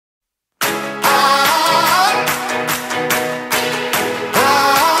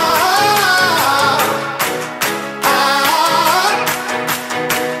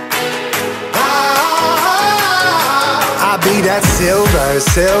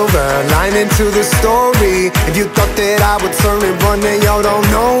silver lining to the story. If you thought that I would turn and run, then y'all don't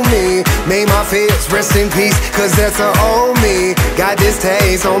know me. May my fears rest in peace, cause that's a old me. Got this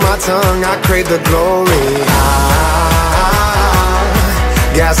taste on my tongue, I crave the glory.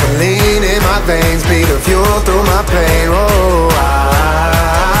 Gasoline in my veins, be the fuel through my pain. Oh,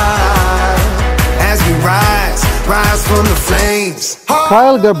 as we rise from the flames.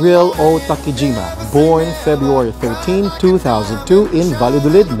 Kyle Gabriel O. Takijima, born February 13, 2002 in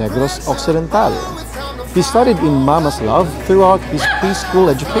Valladolid, Negros Occidental. He studied in Mama's Love throughout his preschool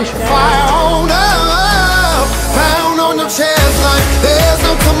education.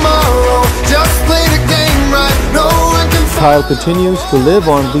 Kyle continues to live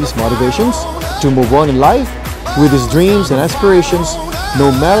on these motivations to move on in life with his dreams and aspirations,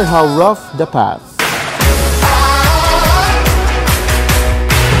 no matter how rough the path.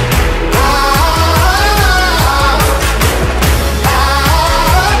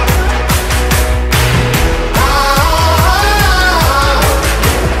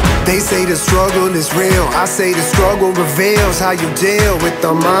 They say the struggle is real, I say the struggle reveals how you deal with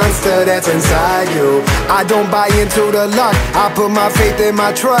the monster that's inside you. I don't buy into the luck, I put my faith and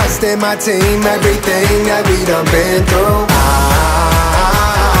my trust in my team, everything that we done been through.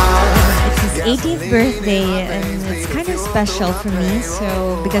 It's his 18th birthday and it's kind of special for me,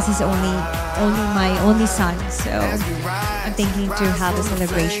 so because he's only my only son, so I'm thinking to have a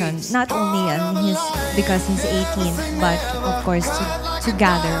celebration, not only on because he's 18, but of course to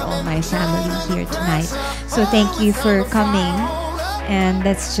gather all my family here tonight. So thank you for coming, and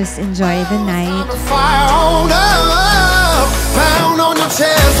let's just enjoy the night. Pound on your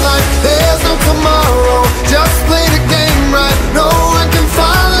chest like there's no tomorrow. Just play the game right, no one can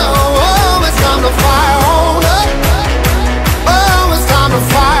follow. Oh, it's time to fire on up. Oh, it's time to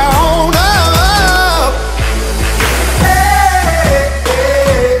fire on up.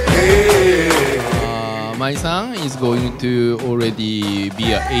 My son is going to already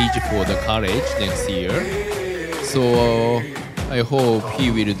be at age for the college next year, so I hope he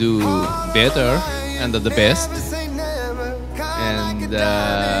will do better and the best, and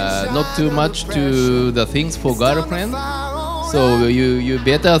not too much to the things for girlfriend. So you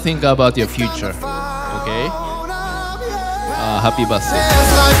better think about your future, okay? Happy birthday.